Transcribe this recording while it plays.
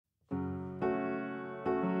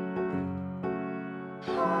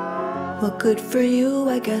Well, good for you,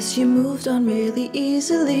 I guess you moved on really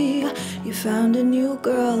easily. You found a new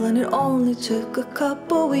girl and it only took a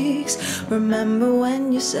couple weeks. Remember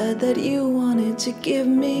when you said that you wanted to give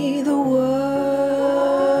me the world?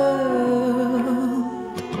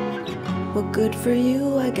 Well, good for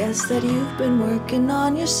you, I guess that you've been working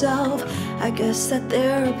on yourself. I guess that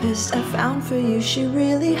therapist I found for you, she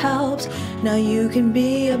really helps. Now you can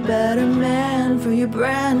be a better man for your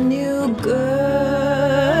brand new girl.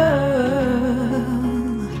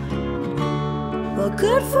 Well,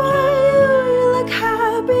 good for you, you look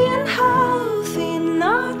happy and healthy,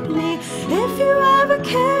 not me, if you ever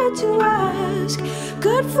cared to ask.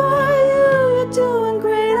 Good for you, you're doing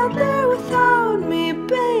great out there without me,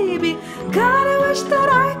 baby. God, I wish that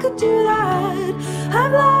I could do that.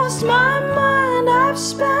 I've lost my mind, I've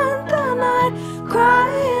spent the night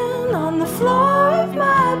crying on the floor of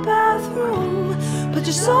my bathroom. But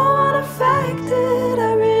you're so unaffected,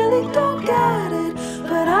 I really don't get it.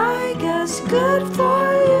 But I guess good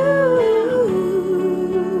for you.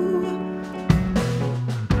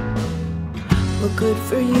 Well, good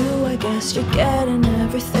for you, I guess you're getting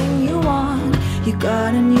everything you want. You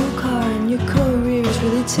got a new car and your career's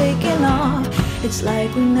really taking off. It's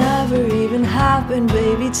like we never even happened,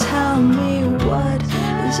 baby. Tell me what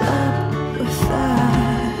is up with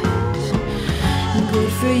that. And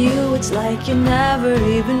good for you, it's like you never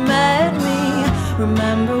even met me.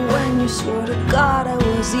 Remember when you swore to God I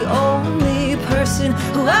was the only person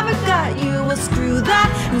who ever got you? Well, screw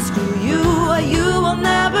that and screw you. You will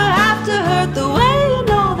never have to hurt the way you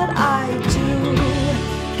know that I do.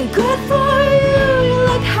 And good for you, you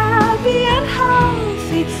look happy and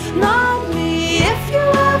healthy, not me, if you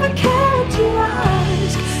ever cared to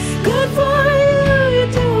ask. Good for you,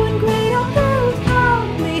 you're doing great out there without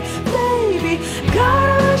me, baby. God,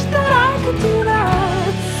 I wish that I could do that.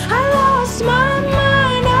 I lost my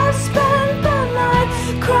mind, I spent the night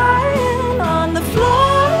crying on the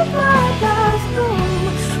floor of my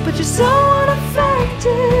bathroom. But you're so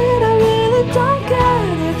unaffected, I really don't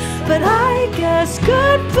get it. But I guess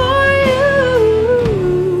good for you.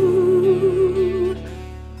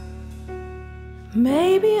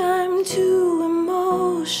 Maybe I'm too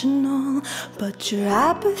emotional, but your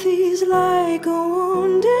apathy's like a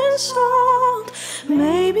wounded salt.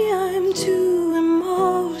 Maybe I'm too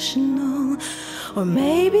emotional, or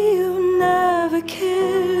maybe you never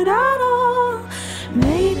cared at all.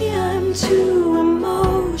 Maybe I'm too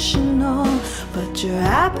emotional, but your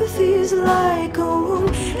apathy's like a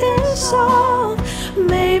wounded salt.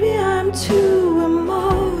 Maybe I'm too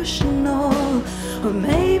emotional, or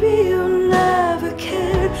maybe you never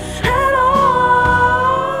cared at all.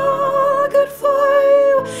 Good for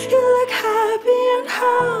you, you look happy and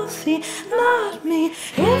healthy, not me,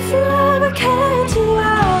 if you ever cared to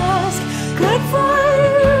ask. Good for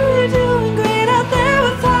you, you're doing great out there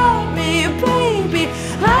without me, baby.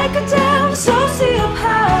 Like a damn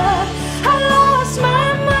sociopath, I lost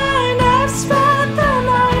my mind, I've spent the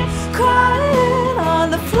night crying on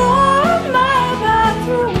the floor of my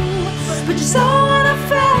bathroom. But you're so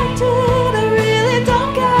unaffected, I really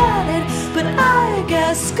don't get it. But I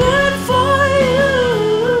guess good for you.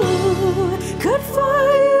 Good for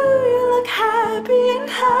you, you look happy and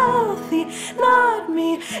healthy, not me,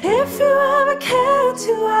 if you ever cared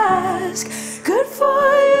to ask. Good for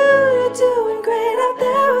you, you're doing great out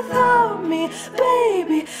there without me,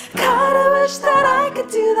 baby. God, I wish that I could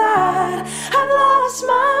do that. I've lost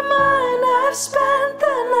my mind, I've spent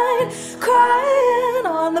the night crying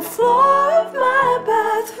on the floor of my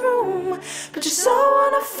bathroom. But you're so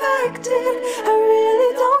unaffected, I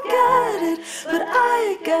really don't get it. But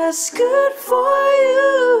I guess good for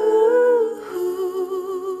you.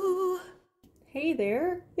 Hey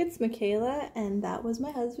there, it's Michaela, and that was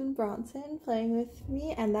my husband Bronson playing with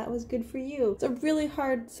me, and that was Good For You. It's a really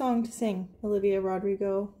hard song to sing, Olivia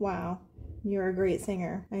Rodrigo. Wow, you're a great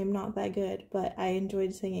singer. I am not that good, but I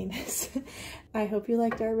enjoyed singing this. I hope you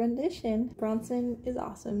liked our rendition. Bronson is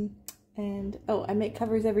awesome. And oh, I make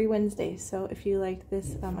covers every Wednesday, so if you liked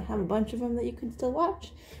this, I have a bunch of them that you can still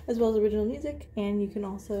watch, as well as original music, and you can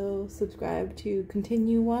also subscribe to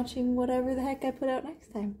continue watching whatever the heck I put out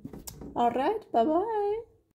next time. Alright, bye bye!